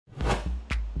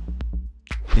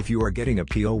If you are getting a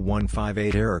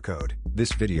P0158 error code,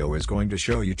 this video is going to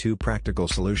show you two practical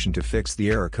solutions to fix the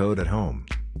error code at home.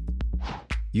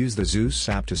 Use the Zeus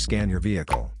app to scan your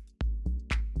vehicle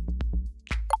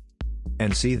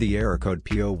and see the error code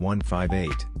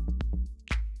P0158.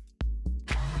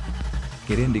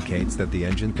 It indicates that the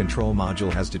engine control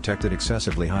module has detected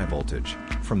excessively high voltage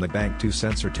from the bank 2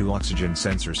 sensor to oxygen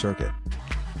sensor circuit.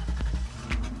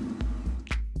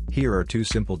 Here are two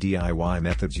simple DIY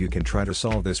methods you can try to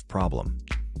solve this problem.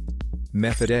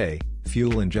 Method A,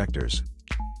 fuel injectors.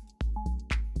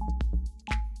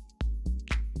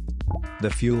 The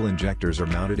fuel injectors are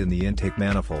mounted in the intake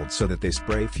manifold so that they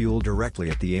spray fuel directly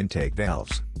at the intake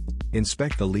valves.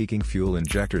 Inspect the leaking fuel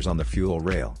injectors on the fuel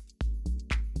rail.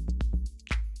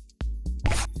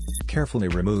 Carefully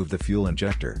remove the fuel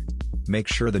injector. Make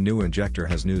sure the new injector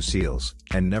has new seals,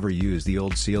 and never use the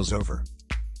old seals over.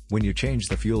 When you change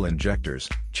the fuel injectors,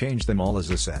 change them all as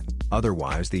a set,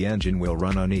 otherwise the engine will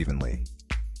run unevenly.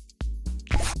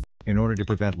 In order to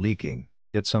prevent leaking,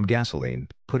 get some gasoline,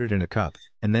 put it in a cup,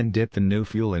 and then dip the new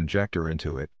fuel injector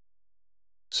into it.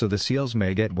 So the seals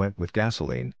may get wet with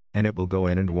gasoline, and it will go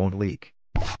in and won't leak.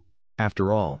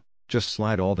 After all, just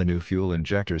slide all the new fuel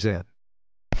injectors in.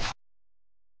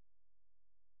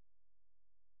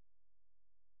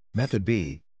 Method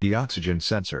B, the oxygen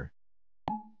sensor.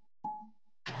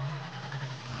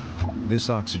 This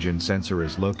oxygen sensor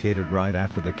is located right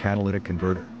after the catalytic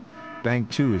converter. Bank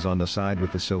 2 is on the side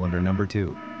with the cylinder number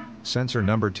 2. Sensor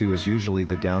number 2 is usually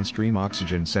the downstream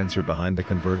oxygen sensor behind the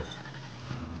converter.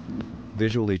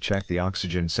 Visually check the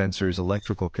oxygen sensor's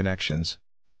electrical connections,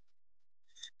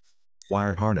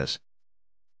 wire harness,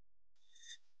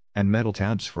 and metal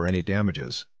tabs for any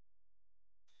damages.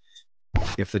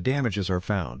 If the damages are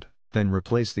found, then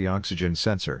replace the oxygen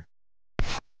sensor.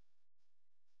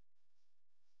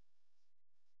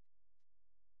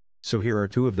 So here are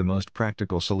two of the most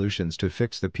practical solutions to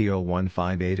fix the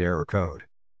P0158 error code.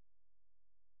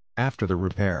 After the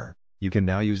repair, you can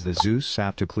now use the Zeus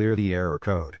app to clear the error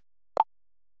code.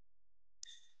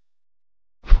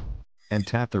 And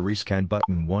tap the rescan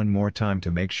button one more time to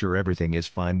make sure everything is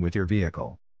fine with your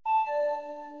vehicle.